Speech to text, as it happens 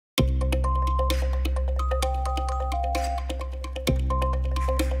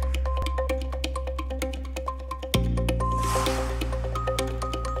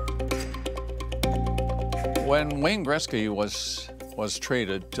When Wayne Gretzky was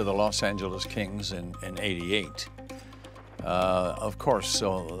traded to the Los Angeles Kings in '88, of course,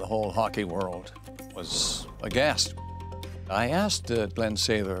 so the whole hockey world was aghast. I asked Glenn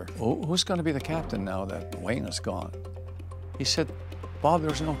Sather, who's going to be the captain now that Wayne is gone? He said, Bob,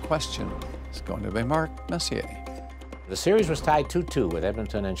 there's no question. It's going to be Mark Messier. The series was tied 2-2 with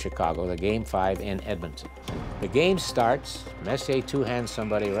Edmonton and Chicago, the Game 5 in Edmonton. The game starts, Messier two-hands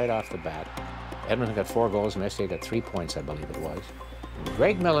somebody right off the bat. Edmonton got 4 goals, Messier got 3 points, I believe it was.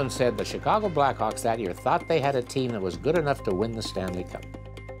 Greg Millen said the Chicago Blackhawks that year thought they had a team that was good enough to win the Stanley Cup.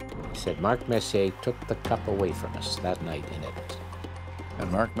 He said Mark Messier took the cup away from us that night in Edmonton.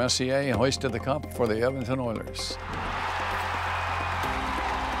 And Mark Messier hoisted the cup for the Edmonton Oilers.